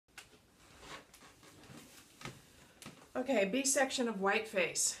Okay, B section of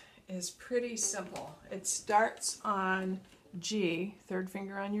Whiteface is pretty simple. It starts on G, third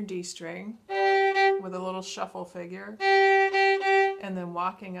finger on your D string, with a little shuffle figure, and then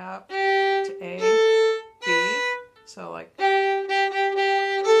walking up to A, B, so like, all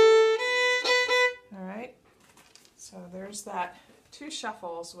right, so there's that, 2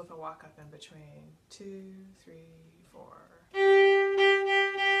 shuffles with a walk up in between, 2, 3, 4,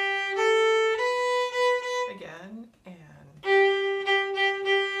 again, and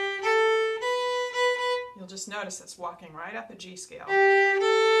you'll just notice it's walking right up a G scale.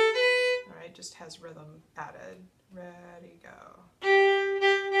 All right, just has rhythm added. Ready, go.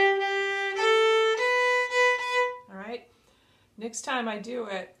 All right, next time I do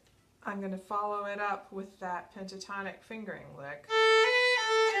it, I'm going to follow it up with that pentatonic fingering lick.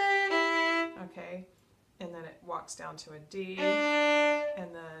 Okay, and then it walks down to a D,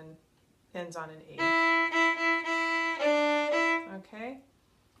 and then ends on an E. Okay,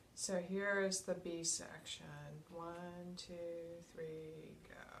 so here is the B section. 1, 2, 3,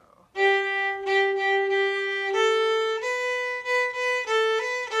 go.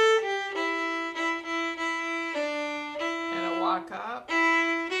 And a walk up.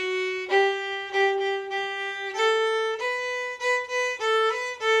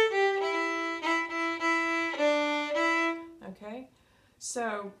 Okay,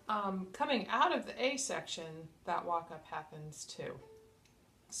 so coming out of the A section, that walk up happens too.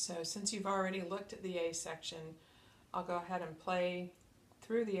 So since you've already looked at the A section, I'll go ahead and play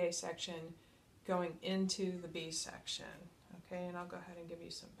through the A section going into the B section. Okay, and I'll go ahead and give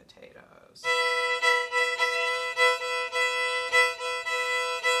you some potatoes.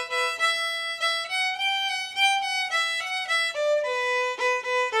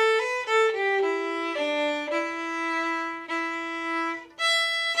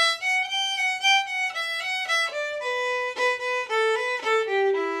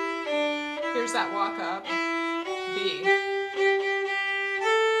 Here's that walk up, B.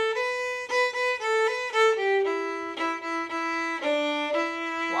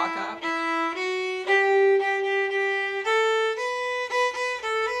 Walk up.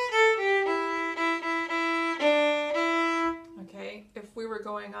 Okay, if we were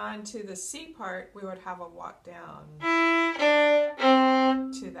going on to the C part, we would have a walk down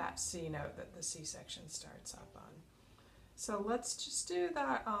to that C note that the C section starts up on. So let's just do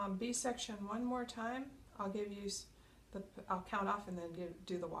that B section one more time. I'll give you I'll count off and then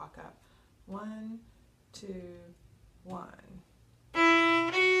do the walk up. 1, 2, 1.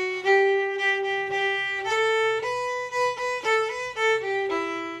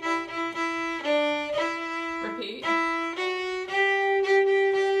 Repeat.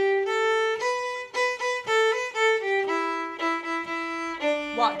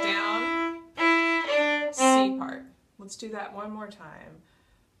 Walk down, C part. Let's do that one more time.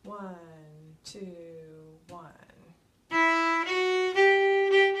 1, 2, 1.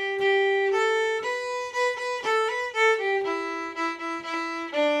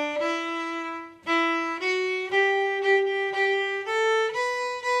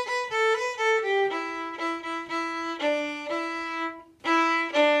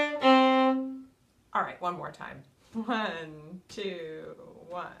 All right, one more time. 1, 2,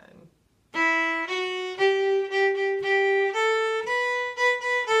 1.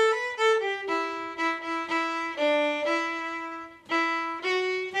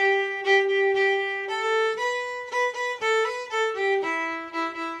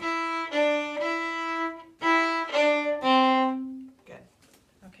 Good.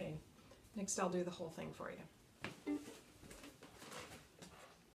 Okay, next I'll do the whole thing for you.